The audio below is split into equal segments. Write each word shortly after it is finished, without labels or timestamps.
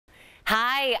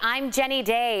Hi, I'm Jenny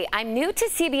Day. I'm new to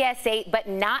CBS 8, but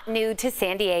not new to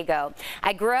San Diego.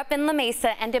 I grew up in La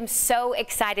Mesa and am so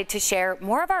excited to share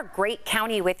more of our great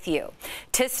county with you.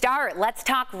 To start, let's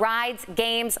talk rides,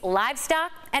 games,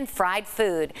 livestock, and fried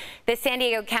food. The San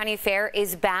Diego County Fair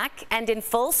is back and in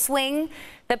full swing.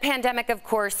 The pandemic, of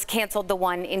course, canceled the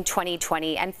one in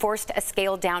 2020 and forced a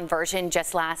scaled-down version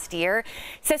just last year.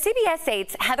 So CBS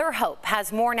 8's Heather Hope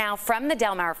has more now from the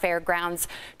Del Mar Fairgrounds,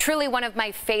 truly one of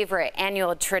my favorite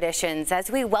annual traditions,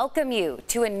 as we welcome you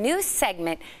to a new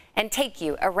segment and take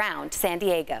you around San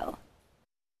Diego.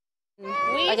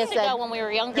 We used to go when we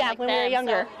were younger. Yeah, when we were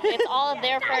younger. So it's all of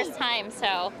their first time,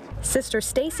 so. Sister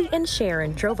Stacy and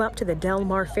Sharon drove up to the Del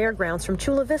Mar Fairgrounds from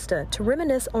Chula Vista to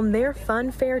reminisce on their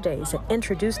fun fair days and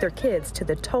introduce their kids to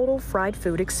the total fried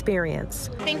food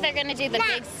experience. I think they're going to do the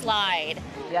big slide.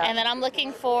 Yeah. And then I'm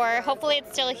looking for, hopefully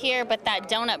it's still here, but that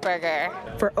donut burger.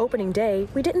 For opening day,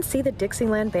 we didn't see the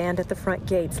Dixieland Band at the front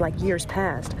gates like years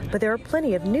past, but there are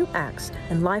plenty of new acts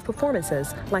and live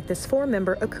performances like this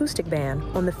 4-member acoustic band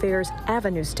on the fair's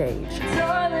Avenue stage.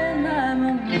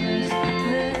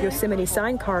 Yosemite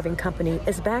Sign Carving Company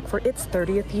is back for its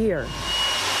 30th year.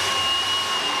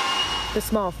 The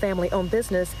small family-owned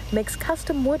business makes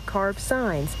custom wood-carved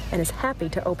signs and is happy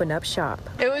to open up shop.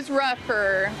 It was rough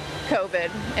for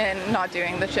COVID and not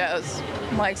doing the shows,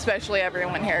 like especially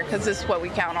everyone here, because this is what we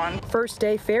count on. First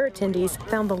day fair attendees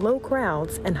found the low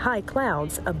crowds and high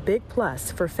clouds a big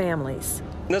plus for families.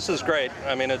 This is great.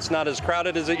 I mean, it's not as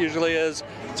crowded as it usually is.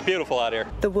 It's beautiful out here.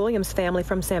 The Williams family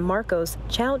from San Marcos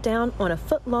chowed down on a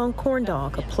foot-long corn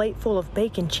dog, a plate full of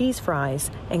bacon cheese fries,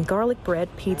 and garlic bread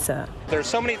pizza. There's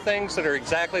so many things that are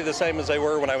exactly the same as they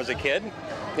were when I was a kid.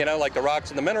 You know, like the rocks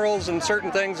and the minerals and certain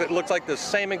things. It looks like the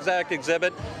same exact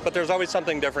exhibit, but there's always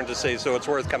something different to see, so it's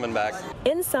worth coming back.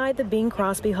 Inside the Bing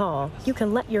Crosby Hall, you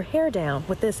can let your hair down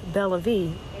with this Bella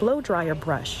V blow dryer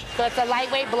brush. So it's a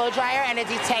lightweight blow dryer and a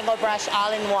detangle brush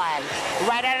all in one.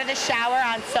 Right out of the shower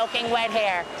on soaking wet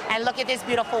hair. And look at this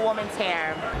beautiful woman's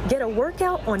hair. Get a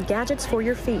workout on gadgets for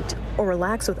your feet or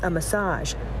relax with a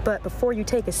massage. But before you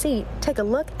take a seat, take a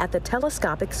look at the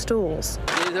telescopic stools.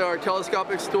 These are our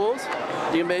telescopic stools.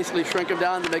 You can basically shrink them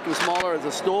down to make them smaller as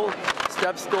a stool,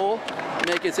 step stool.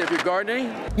 Make it, if you're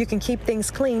gardening. You can keep things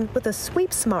clean with a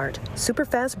Sweep Smart super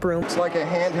fast broom. It's like a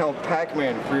handheld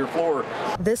Pac-Man for your floor.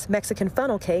 This Mexican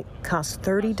funnel cake costs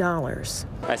 $30.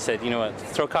 I said, you know what,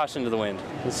 throw caution to the wind.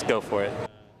 Let's go for it.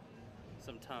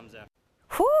 Sometimes after.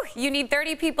 Whew, you need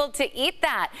 30 people to eat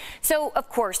that. So, of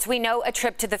course, we know a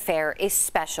trip to the fair is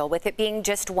special with it being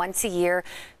just once a year,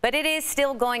 but it is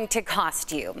still going to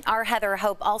cost you. Our Heather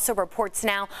Hope also reports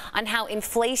now on how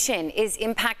inflation is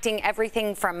impacting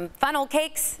everything from funnel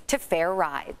cakes to fair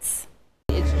rides.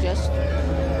 It's just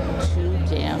too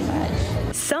damn much.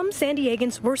 Some San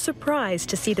Diegans were surprised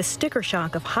to see the sticker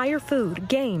shock of higher food,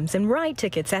 games, and ride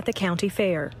tickets at the county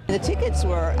fair. The tickets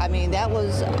were, I mean, that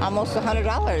was almost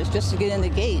 $100 just to get in the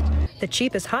gate. The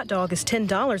cheapest hot dog is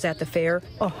 $10 at the fair.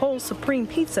 A whole supreme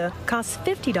pizza costs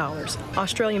 $50.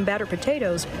 Australian battered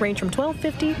potatoes range from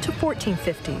 $12.50 to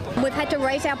 $14.50. We've had to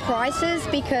raise our prices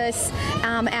because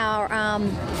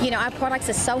our products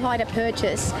are so high to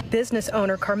purchase. Business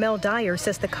owner Carmel Dyer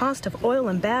says the cost of oil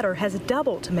and batter has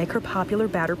doubled to make her popular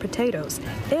battered potatoes,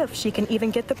 if she can even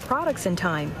get the products in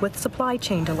time with supply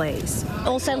chain delays.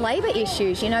 Also labor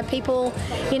issues, people,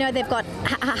 they've got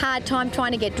a hard time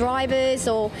trying to get drivers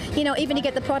or, even to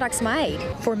get the products made.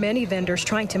 For many vendors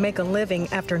trying to make a living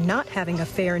after not having a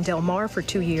fair in Del Mar for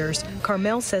 2 years,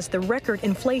 Carmel says the record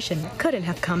inflation couldn't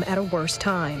have come at a worse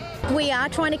time. We are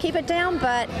trying to keep it down,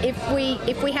 but if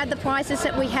we had the prices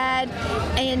that we had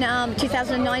in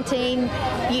 2019,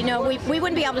 we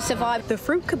wouldn't be able to survive. The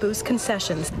Fruit Caboose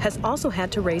Concessions has also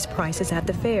had to raise prices at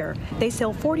the fair. They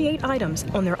sell 48 items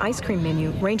on their ice cream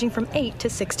menu, ranging from $8 to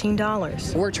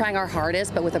 $16. We're trying our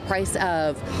hardest, but with the price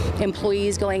of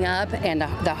employees going up and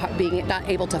being not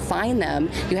able to find them,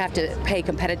 you have to pay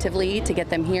competitively to get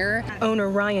them here. Owner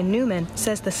Ryan Newman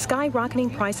says the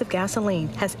skyrocketing price of gasoline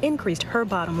has increased her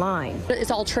bottom line. It's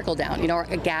all trickle down.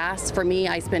 Gas, for me,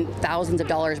 I spent thousands of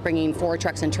dollars bringing 4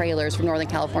 trucks and trailers from Northern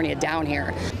California down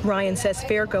here. Ryan says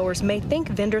fairgoers may think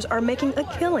vendors are making a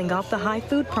killing off the high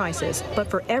food prices, but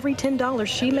for every $10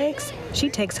 she makes, she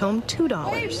takes home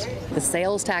 $2. The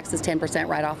sales tax is 10%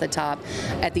 right off the top.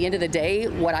 At the end of the day,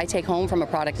 what I take home from a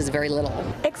product is very little.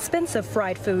 Expensive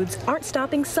fried foods aren't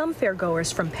stopping some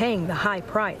fairgoers from paying the high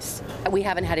price. We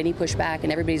haven't had any pushback,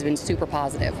 and everybody's been super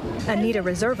positive. Anita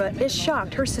Reserva is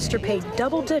shocked her sister paid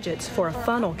double digits for a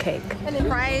funnel cake. And the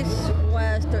price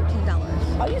was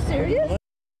 $13. Are you serious?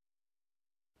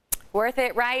 Worth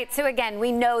it, right? So again,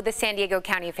 we know the San Diego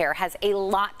County Fair has a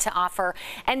lot to offer,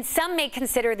 and some may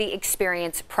consider the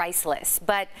experience priceless.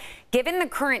 But given the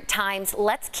current times,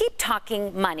 let's keep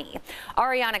talking money.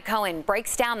 Ariana Cohen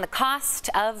breaks down the cost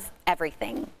of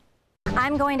everything.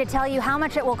 I'm going to tell you how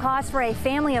much it will cost for a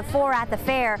family of 4 at the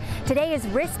fair. Today is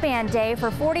wristband day.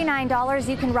 For $49,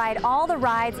 you can ride all the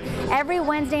rides every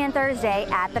Wednesday and Thursday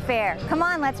at the fair. Come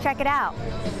on, let's check it out.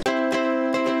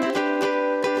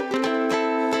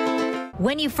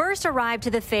 When you first arrive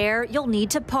to the fair, you'll need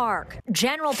to park.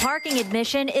 General parking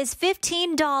admission is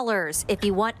 $15. If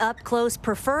you want up-close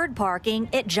preferred parking,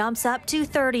 it jumps up to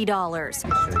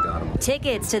 $30.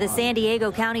 Tickets to the San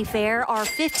Diego County Fair are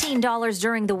 $15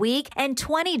 during the week and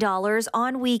 $20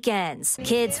 on weekends.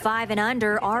 Kids 5 and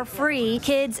under are free.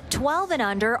 Kids 12 and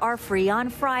under are free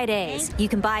on Fridays. You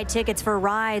can buy tickets for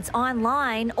rides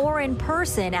online or in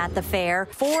person at the fair.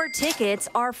 4 tickets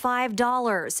are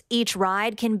 $5. Each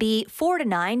ride can be 4 to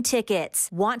 9 tickets.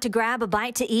 Want to grab a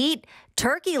bite to eat?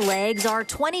 Turkey legs are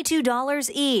 $22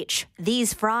 each.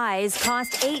 These fries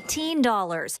cost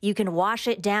 $18. You can wash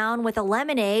it down with a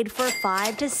lemonade for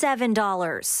 $5 to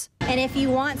 $7. And if you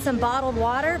want some bottled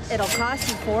water, it'll cost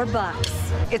you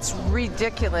 $4. It's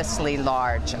ridiculously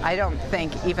large. I don't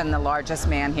think even the largest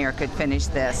man here could finish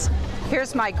this.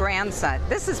 Here's my grandson.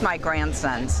 This is my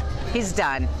grandson's. He's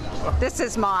done. This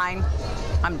is mine.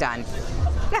 I'm done.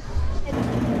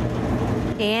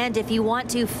 And if you want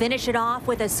to finish it off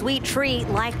with a sweet treat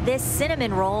like this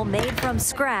cinnamon roll made from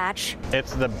scratch.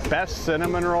 It's the best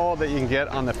cinnamon roll that you can get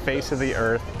on the face of the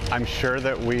earth. I'm sure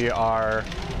that we are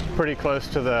pretty close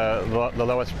to the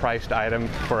lowest priced item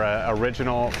for an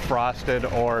original frosted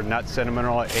or nut cinnamon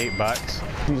roll at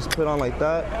 $8. You just put on like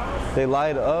that, they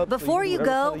light up. Before you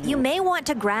go, you may want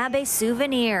to grab a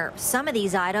souvenir. Some of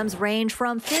these items range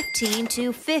from $15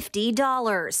 to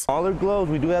 $50. Smaller globes,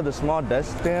 we do have the small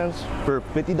desk stands for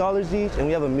 $50 each, and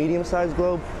we have a medium-sized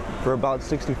globe for about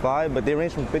 $65, but they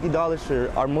range from $50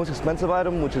 to our most expensive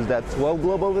item, which is that 12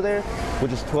 globe over there,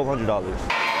 which is $1,200.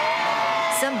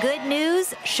 Some good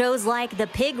news, shows like the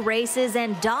pig races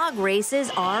and dog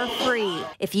races are free.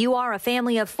 If you are a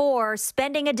family of 4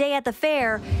 spending a day at the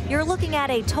fair, you're looking at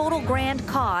a total grand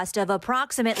cost of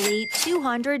approximately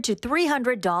 $200 to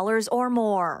 $300 or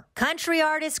more. Country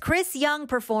artist Chris Young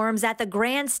performs at the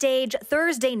Grand Stage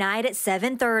Thursday night at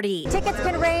 7:30. Tickets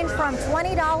can range from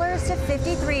 $20 to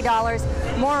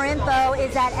 $53. More info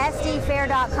is at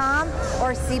sdfair.com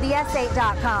or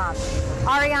cbs8.com.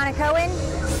 Ariana Cohen,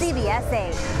 CBS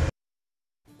 8.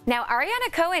 Now,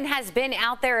 Ariana Cohen has been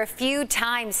out there a few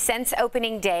times since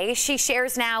opening day. She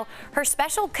shares now her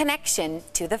special connection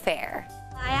to the fair.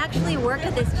 I actually worked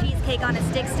at this cheesecake on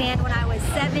a stick stand when I was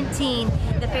 17.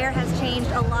 The fair has changed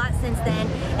a lot since then,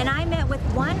 and I met with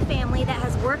one family that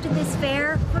has worked at this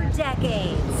fair for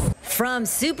decades. From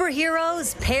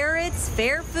superheroes, parrots,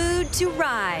 fair food to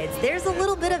rides, there's a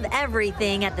little bit of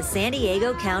everything at the San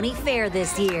Diego County Fair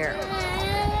this year.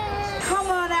 Come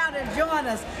on out and join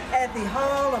us at the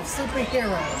Hall of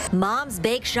Superheroes. Mom's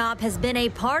Bake Shop has been a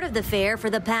part of the fair for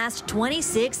the past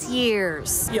 26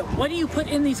 years. Yeah, what do you put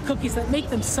in these cookies that make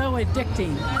them so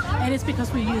addicting? And it's because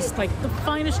we use like the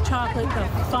finest chocolate, the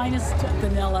finest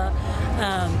vanilla.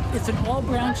 It's an all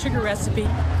brown sugar recipe.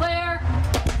 Claire!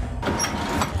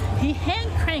 He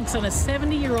hand cranks on a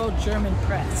 70-year-old German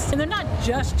press. And they're not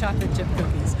just chocolate chip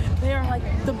cookies. They are like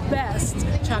the best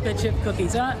chocolate chip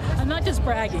cookies. I'm not just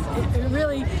bragging. It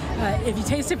really, if you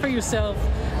taste it for yourself,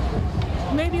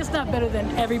 maybe it's not better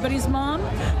than everybody's mom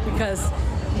because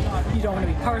you don't want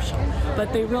to be partial,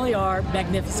 but they really are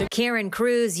magnificent. Karen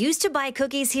Cruz used to buy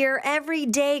cookies here every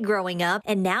day growing up,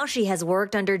 and now she has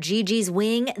worked under Gigi's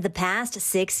wing the past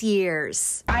 6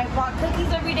 years. I bought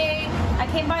cookies every day. I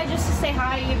came by just to say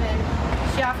hi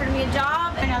even. She offered me a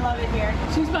job, and I love it here.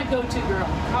 She's my go-to girl.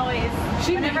 Always.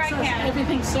 She Whenever makes I can.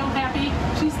 Everything so happy.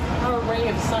 She's a ray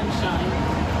of sunshine.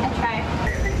 I try.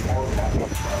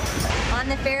 On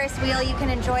the Ferris wheel, you can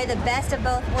enjoy the best of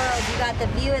both worlds. You got the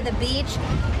view of the beach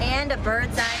and a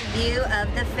bird's eye view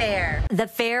of the fair. The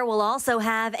fair will also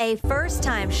have a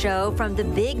first-time show from the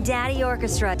Big Daddy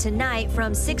Orchestra tonight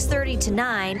from 6:30 to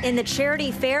 9 in the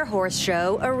Charity Fair Horse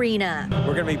Show Arena.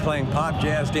 We're going to be playing pop,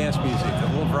 jazz, dance music, a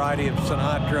little variety of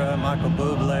Sinatra, Michael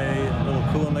Bublé, a little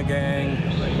Kool and the Gang,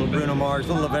 a little Bruno Mars, a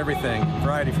little of everything,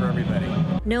 variety for everybody.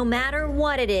 No matter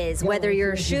what it is, whether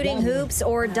you're shooting hoops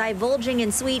or divulging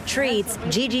in sweet treats,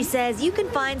 Gigi says you can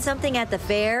find something at the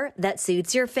fair that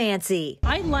suits your fancy.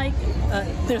 I like,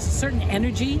 there's a certain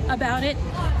energy about it.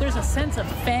 There's a sense of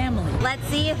family. Let's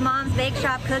see if Mom's Bake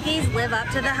Shop cookies live up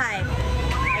to the hype.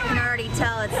 I can already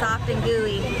tell it's soft and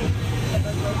gooey.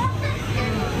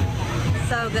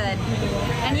 so good.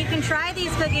 And you can try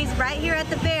these cookies right here at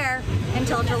the fair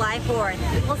until July 4th.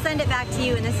 We'll send it back to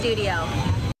you in the studio.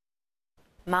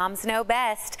 Moms know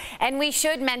best. And we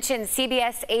should mention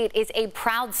CBS 8 is a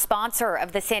proud sponsor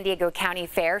of the San Diego County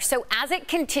Fair. So as it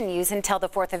continues until the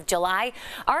 4th of July,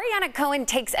 Ariana Cohen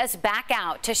takes us back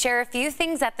out to share a few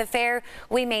things at the fair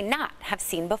we may not have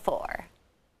seen before.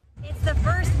 It's the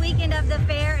first weekend of the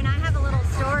fair, and I have a little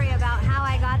story about how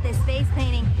I got this face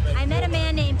painting. I met a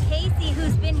man named Casey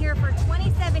who's been here for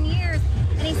 27 years,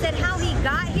 and he said how he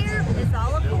got here is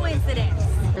all a coincidence.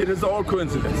 It is all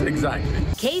coincidence, exactly.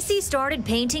 Casey started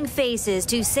painting faces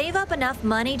to save up enough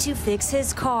money to fix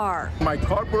his car. My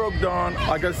car broke down,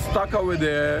 I got stuck over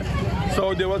there,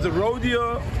 so there was a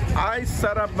rodeo. I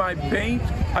set up my paint,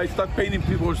 I started painting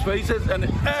people's faces, and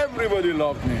everybody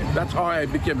loved me. That's how I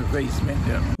became a face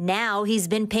painter. Now he's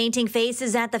been painting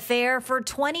faces at the fair for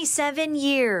 27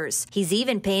 years. He's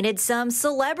even painted some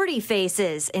celebrity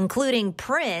faces, including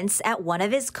Prince at one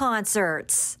of his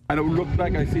concerts. And it looked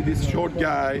like I see this short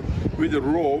guy with a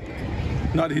rope,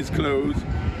 not his clothes.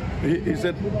 He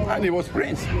said, and it was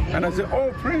Prince. And I said,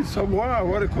 oh, Prince, oh, wow,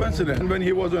 what a coincidence. And when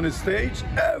he was on the stage,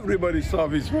 everybody saw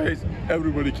his face.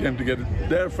 Everybody came to get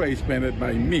their face painted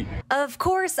by me. Of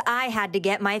course, I had to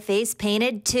get my face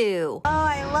painted, too. Oh,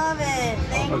 I love it.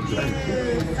 Thank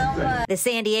you so much. The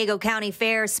San Diego County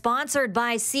Fair, sponsored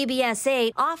by CBS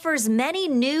 8, offers many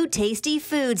new tasty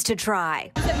foods to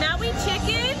try. So now we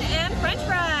chicken and french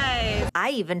fries.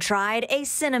 I even tried a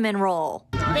cinnamon roll.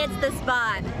 It's the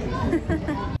spot.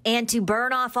 And to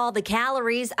burn off all the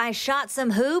calories, I shot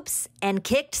some hoops and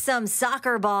kicked some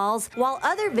soccer balls while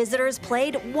other visitors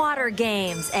played water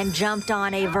games and jumped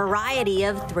on a variety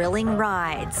of thrilling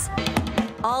rides.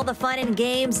 All the fun and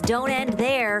games don't end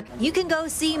there. You can go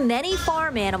see many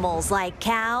farm animals like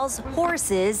cows,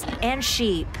 horses, and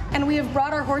sheep. And we have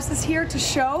brought our horses here to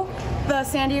show the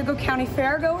San Diego County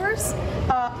Fairgoers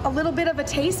a little bit of a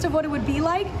taste of what it would be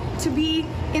like to be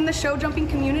in the show jumping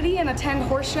community and attend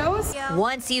horse shows.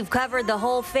 Once you've covered the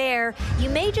whole fair, you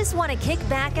may just want to kick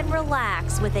back and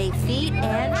relax with a feet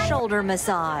and shoulder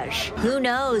massage. Who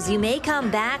knows, you may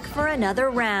come back for another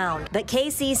round. But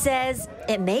Casey says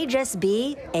it may just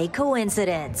be a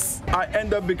coincidence. I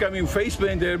end up becoming face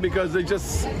painter because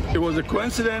it was a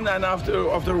coincidence, and after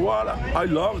a while I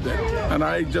loved it, and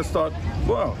I just thought,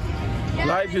 well,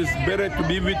 life is better to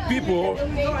be with people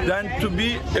than to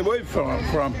be away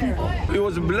from people. It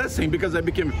was a blessing because I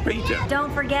became a painter.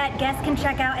 Don't forget, guests can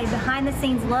check out a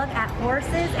behind-the-scenes look at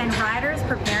horses and riders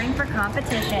preparing for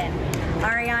competition.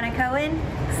 Ariana Cohen,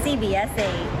 CBS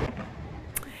 8.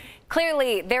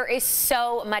 Clearly, there is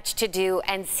so much to do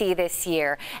and see this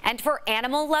year. And for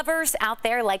animal lovers out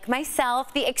there like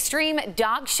myself, the Extreme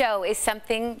Dog Show is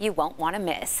something you won't want to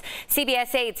miss. CBS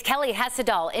 8's Kelly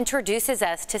Hessedal introduces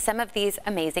us to some of these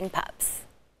amazing pups.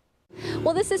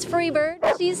 Well, this is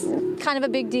Freebird. She's kind of a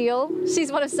big deal.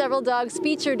 She's one of several dogs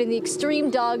featured in the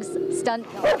Extreme Dogs Stunt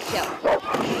Dog Show.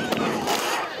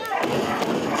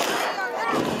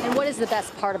 And what is the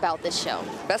best part about this show?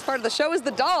 Best part of the show is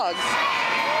the dogs.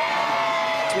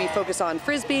 We focus on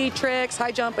frisbee, tricks,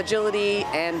 high jump, agility,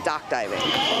 and dock diving.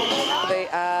 They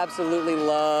absolutely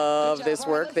love this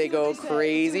work. They go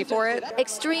crazy for it.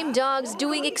 Extreme dogs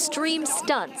doing extreme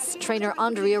stunts. Trainer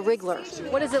Andrea Rigler.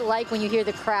 What is it like when you hear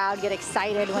the crowd get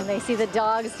excited when they see the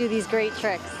dogs do these great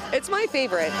tricks? It's my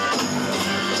favorite.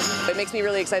 It makes me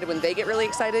really excited when they get really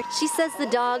excited. She says the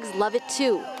dogs love it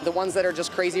too. The ones that are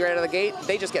just crazy right out of the gate,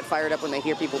 they just get fired up when they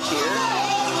hear people cheer.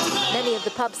 Many of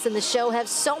the pups in the show have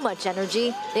so much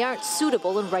energy, they aren't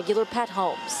suitable in regular pet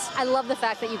homes. I love the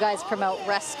fact that you guys promote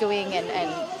rescuing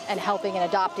and helping and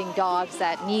adopting dogs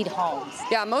that need homes.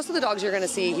 Yeah, most of the dogs you're going to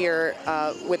see here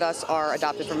with us are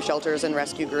adopted from shelters and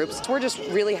rescue groups. We're just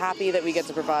really happy that we get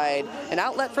to provide an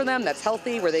outlet for them that's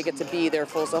healthy, where they get to be their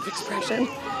full self-expression,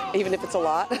 even if it's a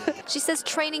lot. She says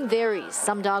training varies.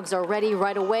 Some dogs are ready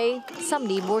right away, some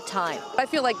need more time. I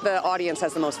feel like the audience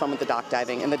has the most fun with the dock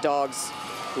diving, and the dogs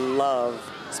love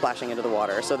splashing into the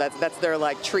water. So that's their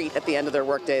like treat at the end of their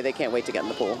workday. They can't wait to get in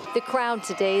the pool. The crowd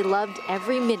today loved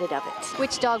every minute of it.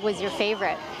 Which dog was your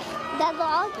favorite? That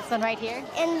dog. This one right here?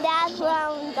 And that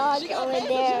brown dog over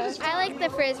there. I like the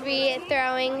frisbee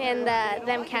throwing and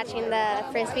them catching the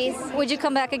frisbees. Would you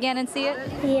come back again and see it?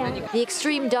 Yeah. The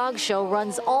Extreme Dog Show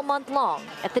runs all month long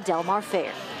at the Del Mar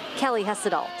Fair. Kelly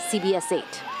Hessedal, CBS 8.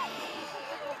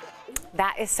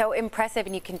 That is so impressive,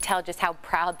 and you can tell just how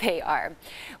proud they are.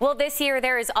 Well, this year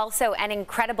there is also an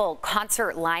incredible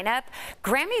concert lineup.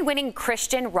 Grammy-winning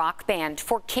Christian rock band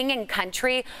For King and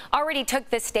Country already took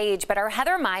the stage, but our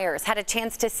Heather Myers had a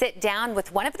chance to sit down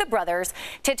with one of the brothers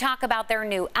to talk about their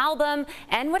new album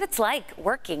and what it's like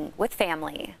working with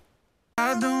family.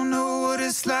 I don't know what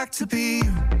it's like to be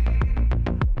you.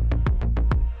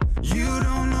 You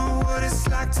don't know what it's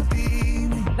like to be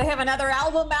me. They have another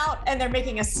album out, and they're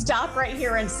making a stop right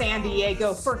here in San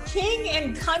Diego. For King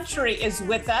and Country is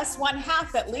with us, one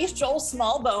half at least, Joel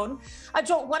Smallbone.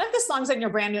 Joel, one of the songs on your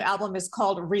brand new album is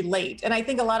called Relate, and I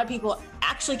think a lot of people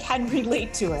actually can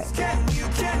relate to it.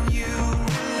 Can you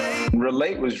relate?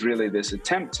 Relate was really this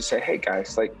attempt to say, hey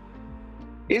guys, like,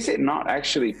 is it not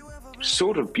actually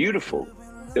sort of beautiful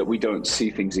that we don't see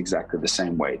things exactly the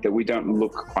same way, that we don't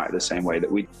look quite the same way, that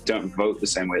we don't vote the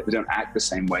same way, that we don't act the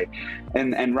same way.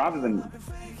 And rather than,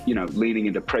 you know, leaning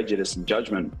into prejudice and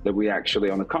judgment, that we actually,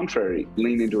 on the contrary,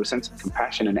 lean into a sense of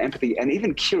compassion and empathy and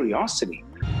even curiosity.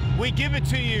 We give it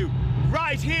to you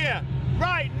right here,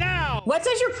 right now. What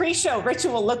does your pre-show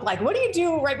ritual look like? What do you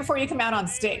do right before you come out on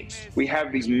stage? We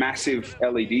have these massive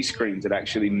LED screens that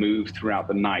actually move throughout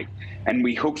the night, and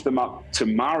we hooked them up to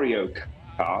Mario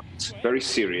Kart, very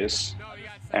serious,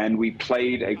 and we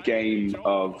played a game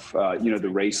of, you know, the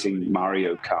racing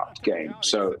Mario Kart game.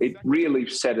 So it really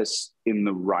set us in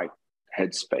the right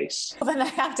headspace. Well, then I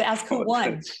have to ask, who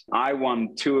won? I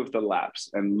won 2 of the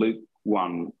laps, and Luke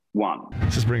won 1.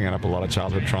 This is bringing up a lot of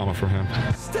childhood trauma for him.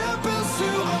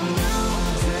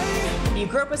 You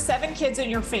grew up with 7 kids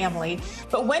in your family,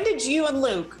 but when did you and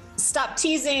Luke stop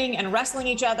teasing and wrestling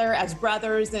each other as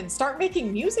brothers and start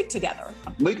making music together?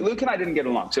 Luke and I didn't get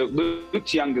along. So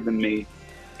Luke's younger than me.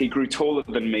 He grew taller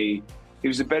than me.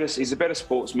 He's a better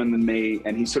sportsman than me,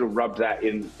 and he sort of rubbed that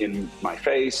in my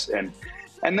face.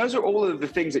 And those are all of the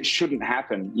things that shouldn't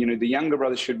happen. You know, the younger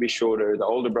brother should be shorter, the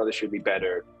older brother should be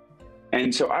better.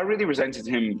 And so I really resented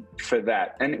him for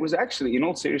that. And it was actually, in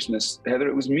all seriousness, Heather,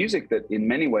 it was music that in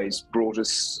many ways brought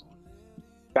us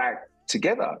back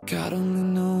together. God only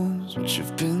knows what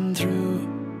you've been through.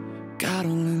 God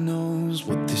only knows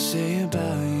what they say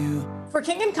about you. For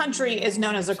King and Country is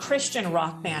known as a Christian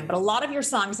rock band, but a lot of your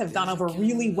songs have gone over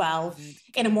really well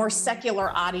in a more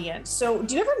secular audience. So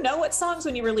do you ever know what songs,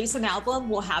 when you release an album,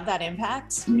 will have that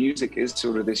impact? Music is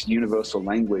sort of this universal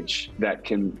language that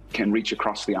can reach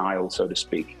across the aisle, so to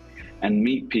speak, and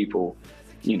meet people,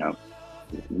 you know,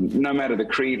 no matter the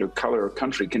creed or color or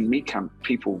country, can meet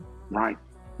people right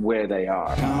where they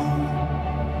are.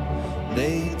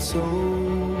 They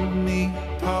told me,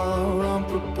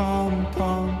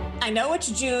 I know it's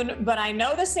June, but I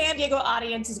know the San Diego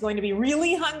audience is going to be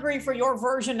really hungry for your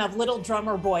version of Little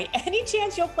Drummer Boy. Any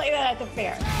chance you'll play that at the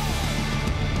fair?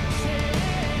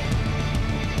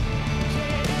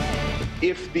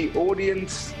 If the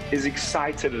audience is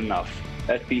excited enough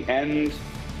at the end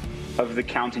of the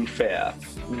county fair,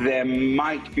 there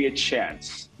might be a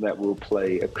chance that we'll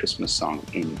play a Christmas song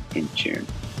in June.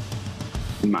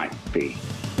 Might be.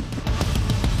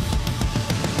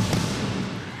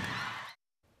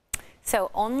 So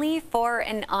only for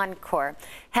an encore.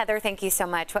 Heather, thank you so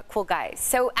much. What cool guys.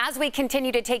 So as we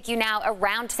continue to take you now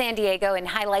around San Diego and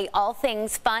highlight all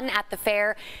things fun at the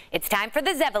fair, it's time for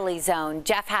the Zevely Zone.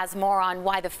 Jeff has more on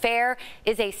why the fair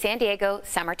is a San Diego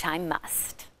summertime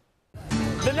must.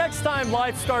 The next time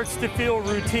life starts to feel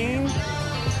routine,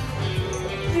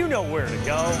 you know where to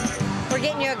go. We're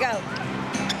getting you a goat.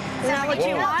 Is that what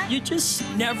you want? You just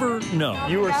never know.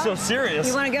 You were so serious.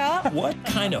 You want to go? What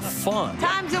kind of fun?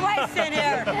 Time's a wasting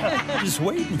here. Just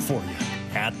waiting for you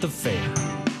at the fair.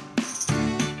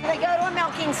 They go to a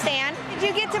milking stand. Did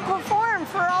you get to perform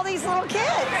for all these little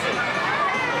kids?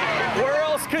 Where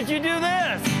else could you do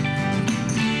this?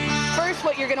 First,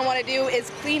 what you're going to want to do is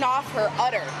clean off her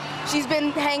udder. She's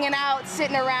been hanging out,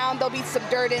 sitting around. There'll be some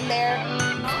dirt in there.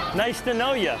 Nice to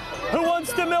know you. Who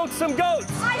wants to milk some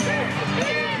goats?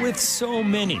 With so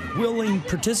many willing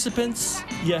participants,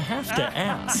 you have to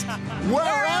ask.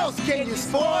 Where else can you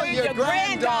spoil your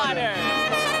granddaughter?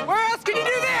 Where else can you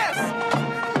do this?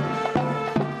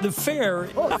 The fair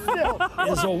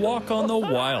is a walk on the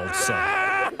wild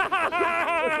side.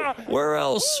 Where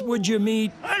else would you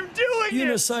meet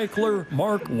unicycler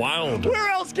Mark Wilder? Where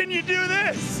else can you do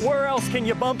this? Where else can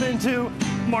you bump into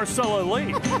Marcella Lee?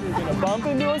 You're gonna bump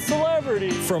into a celebrity.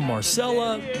 From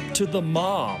Marcella to the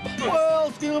mob. Where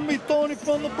else can be Tony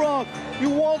from the Bronx? You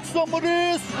want some of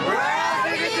this? Where else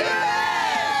can you do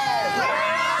this?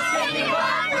 Where else can you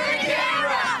bump with a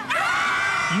camera?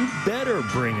 You better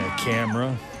bring a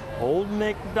camera. Old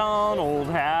MacDonald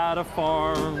had a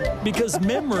farm. Because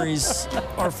memories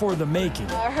are for the making.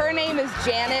 Her name is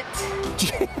Janet.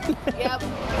 Yep.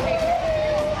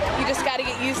 You just got to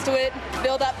get used to it,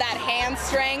 build up that hand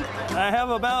strength. I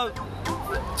have about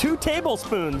 2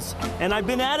 tablespoons, and I've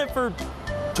been at it for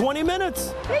 20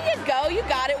 minutes. There you go, you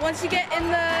got it once you get in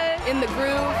the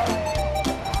groove.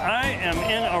 I am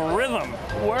in a rhythm.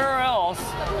 Where else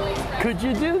could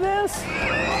you do this?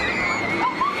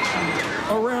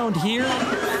 Around here,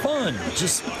 fun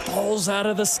just falls out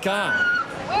of the sky.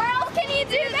 Where else can you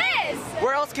do this?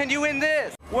 Where else can you win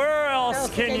this? Where else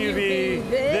can you be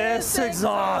this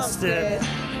exhausted?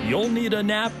 You'll need a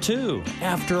nap too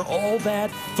after all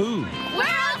that food. Where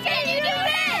else can you do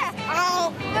this?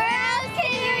 Oh, where else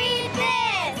can you eat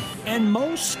this? And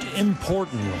most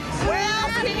importantly, Where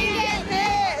else can you get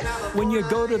this? when you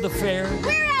go to the fair,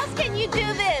 Where else can you do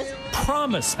this?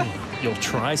 promise me you'll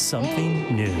try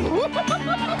something new.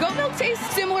 Goat milk tastes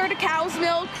similar to cow's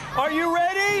milk. Are you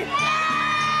ready?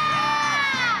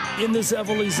 In this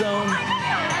Evely Zone,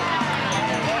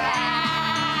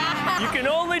 You can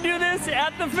only do this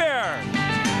at the fair.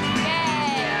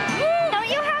 Don't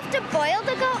you have to boil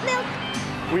the goat milk?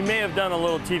 We may have done a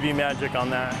little TV magic on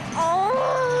that.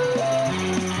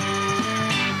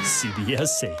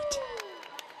 CBS 8.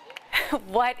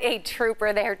 What a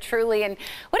trooper there, truly. And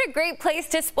what a great place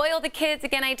to spoil the kids.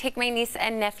 Again, I take my niece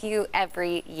and nephew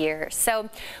every year. So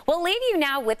we'll leave you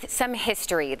now with some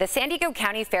history. The San Diego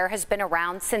County Fair has been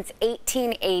around since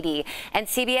 1880, and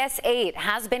CBS 8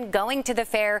 has been going to the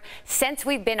fair since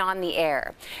we've been on the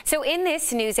air. So in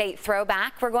this News 8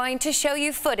 throwback, we're going to show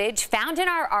you footage found in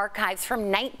our archives from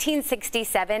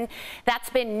 1967 that's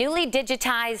been newly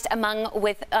digitized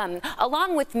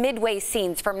along with midway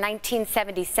scenes from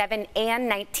 1977 and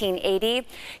 1980.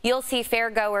 You'll see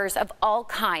fairgoers of all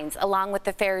kinds, along with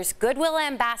the fair's Goodwill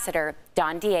Ambassador,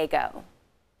 Don Diego.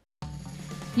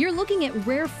 You're looking at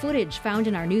rare footage found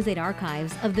in our News 8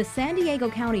 archives of the San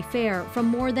Diego County Fair from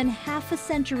more than half a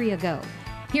century ago.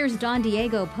 Here's Don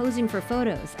Diego posing for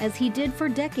photos, as he did for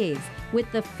decades,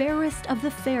 with the fairest of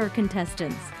the fair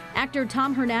contestants. Actor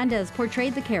Tom Hernandez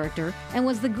portrayed the character and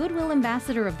was the Goodwill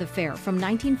Ambassador of the fair from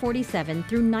 1947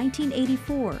 through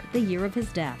 1984, the year of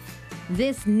his death.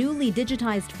 This newly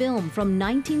digitized film from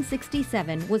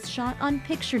 1967 was shot on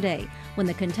Picture Day, when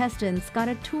the contestants got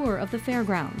a tour of the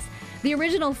fairgrounds. The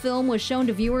original film was shown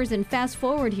to viewers in Fast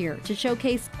Forward here to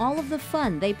showcase all of the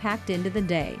fun they packed into the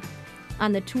day.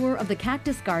 On the tour of the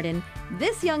Cactus Garden,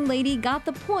 this young lady got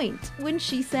the point when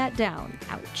she sat down.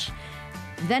 Ouch.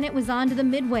 Then it was on to the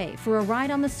Midway for a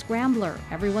ride on the Scrambler,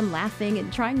 everyone laughing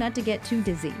and trying not to get too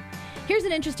dizzy. Here's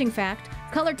an interesting fact.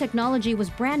 Color technology was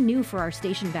brand new for our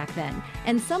station back then,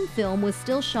 and some film was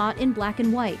still shot in black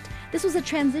and white. This was a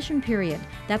transition period.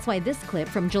 That's why this clip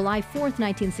from July 4th,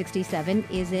 1967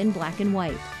 is in black and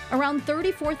white. Around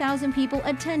 34,000 people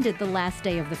attended the last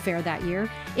day of the fair that year.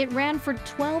 It ran for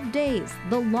 12 days,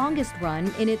 the longest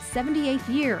run in its 78th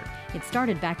year. It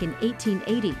started back in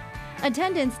 1880.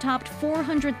 Attendance topped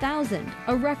 400,000,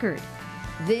 a record.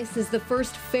 This is the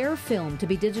first fair film to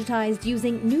be digitized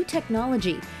using new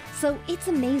technology, so it's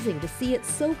amazing to see it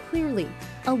so clearly.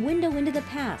 A window into the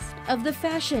past of the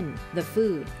fashion, the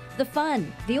food, the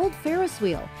fun, the old Ferris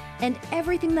wheel, and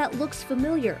everything that looks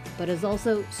familiar but is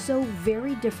also so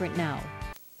very different now.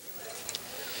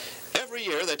 Every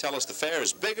year they tell us the fair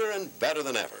is bigger and better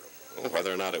than ever. Well,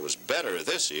 whether or not it was better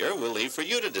this year, we'll leave for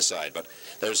you to decide, but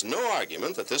there's no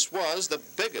argument that this was the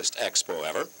biggest expo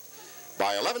ever.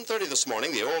 By 11:30 this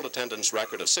morning, the old attendance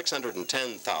record of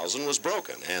 610,000 was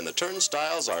broken, and the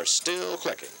turnstiles are still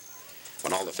clicking.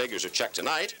 When all the figures are checked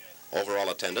tonight, overall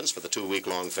attendance for the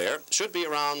 2-week-long fair should be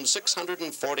around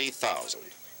 640,000.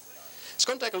 It's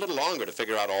going to take a little longer to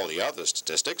figure out all the other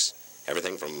statistics,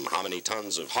 everything from how many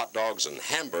tons of hot dogs and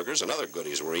hamburgers and other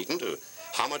goodies were eaten to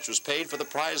how much was paid for the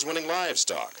prize-winning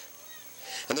livestock.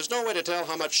 And there's no way to tell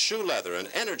how much shoe leather and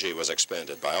energy was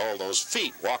expended by all those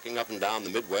feet walking up and down the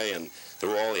Midway and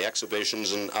through all the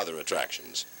exhibitions and other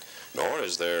attractions. Nor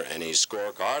is there any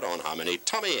scorecard on how many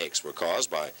tummy aches were caused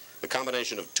by the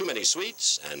combination of too many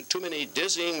sweets and too many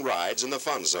dizzying rides in the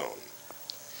fun zone.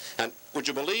 And would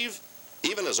you believe,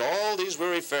 even as all these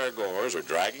weary fairgoers are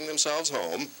dragging themselves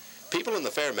home, people in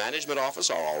the fair management office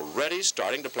are already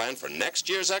starting to plan for next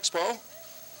year's expo?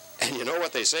 And you know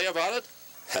what they say about it?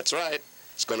 That's right.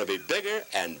 It's going to be bigger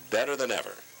and better than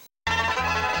ever.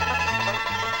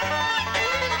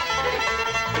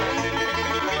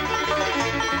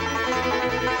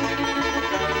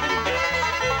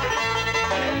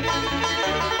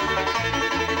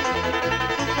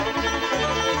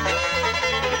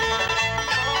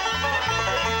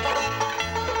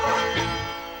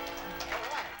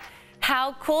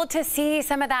 How cool to see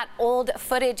some of that old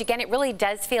footage again. It really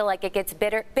does feel like it gets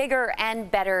bigger and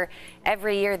better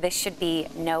every year. This should be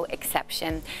no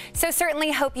exception. So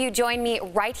certainly hope you join me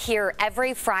right here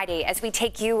every Friday as we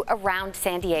take you around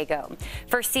San Diego.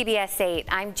 For CBS 8,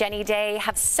 I'm Jenny Day.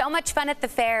 Have so much fun at the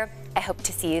fair. I hope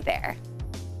to see you there.